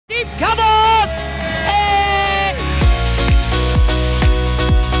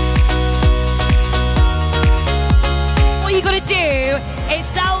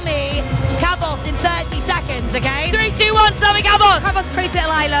Kavos, crazy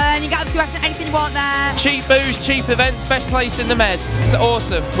little island. You get up to anything you want there. Cheap booze, cheap events, best place in the Med. It's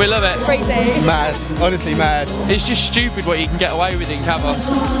awesome. We love it. Crazy. Mad. Honestly mad. It's just stupid what you can get away with in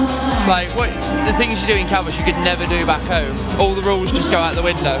Kavos. Like, the things you do in Kavos you could never do back home. All the rules just go out the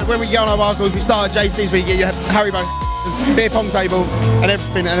window. When we get on our bar calls, we start at JC's where you get your Haribo, there's beer pong table and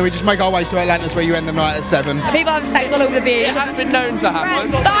everything, and then we just make our way to Atlantis where you end the night at 7. People having sex all over the beach. It has been known to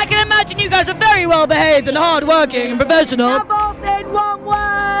happen. But I can imagine you guys are very well behaved and hard working and professional. Kavos in one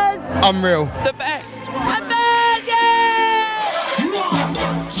word. Unreal. The best. Amazing.